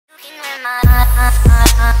I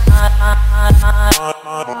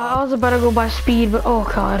was about to go by speed, but oh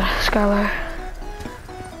god, Skylar.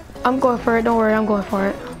 I'm going for it, don't worry, I'm going for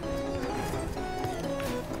it.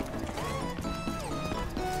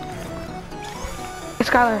 Hey,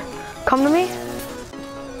 Skylar, come to me.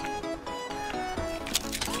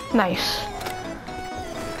 Nice.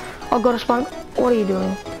 I'll go to spawn. What are you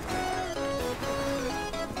doing?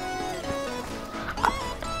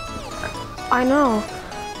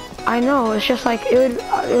 I know, it's just like, it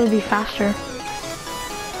would be faster.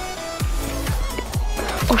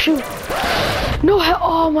 Oh shoot. No,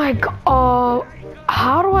 oh my god,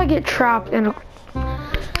 how do I get trapped in a... Oh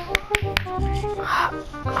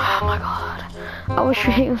my god, I was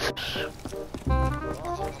shooting.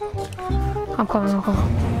 I'm coming.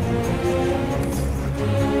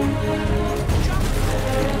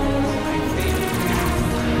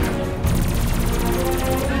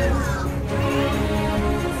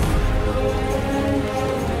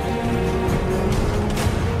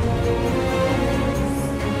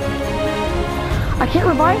 I can't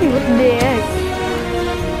revive you with the egg.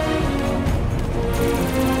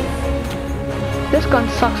 This gun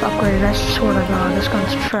sucks upgraded, I swear to god, this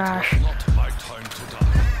gun's trash.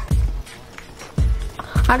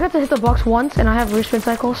 I got to hit the box once and I have respin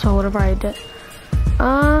cycle, so whatever I did.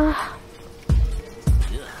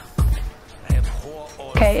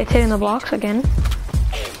 Okay, it's hitting the blocks again.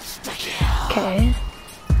 Okay.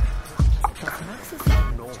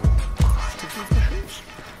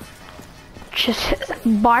 Just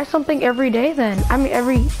buy something every day then. I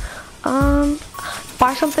mean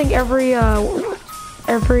buy something every oh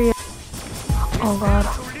god.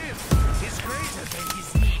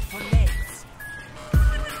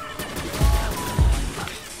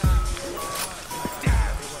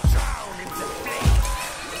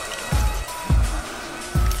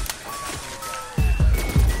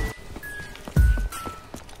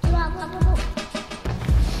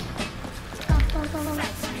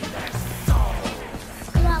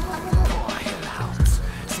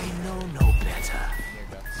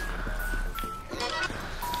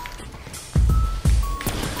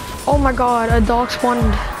 Oh my god, a dog spawned.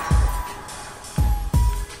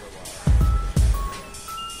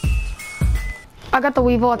 I got the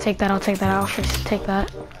Weasel, I'll take that, I'll just take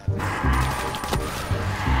that.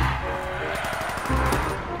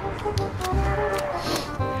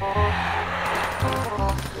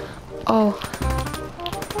 Oh.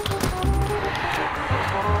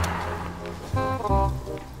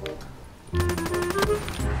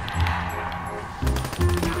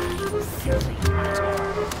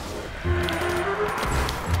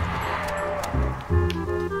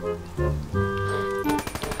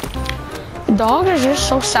 Dogs are just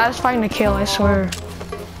so satisfying to kill, I swear.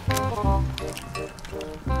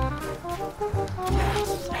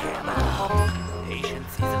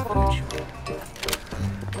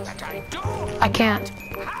 I can't.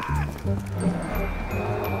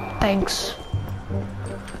 Thanks.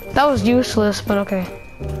 That was useless, but okay.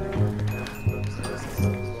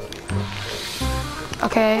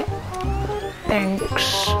 Okay.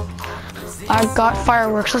 Thanks. I got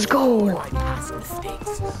fireworks, let's go!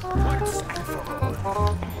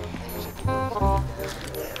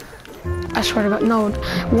 I swear to god, no.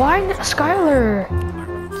 Why, Skylar?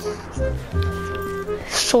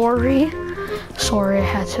 Sorry, I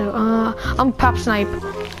had to. I'm pop snipe.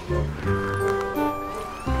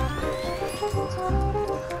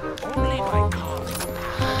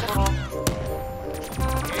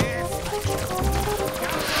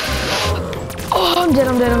 Oh, I'm dead.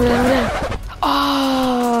 Oh.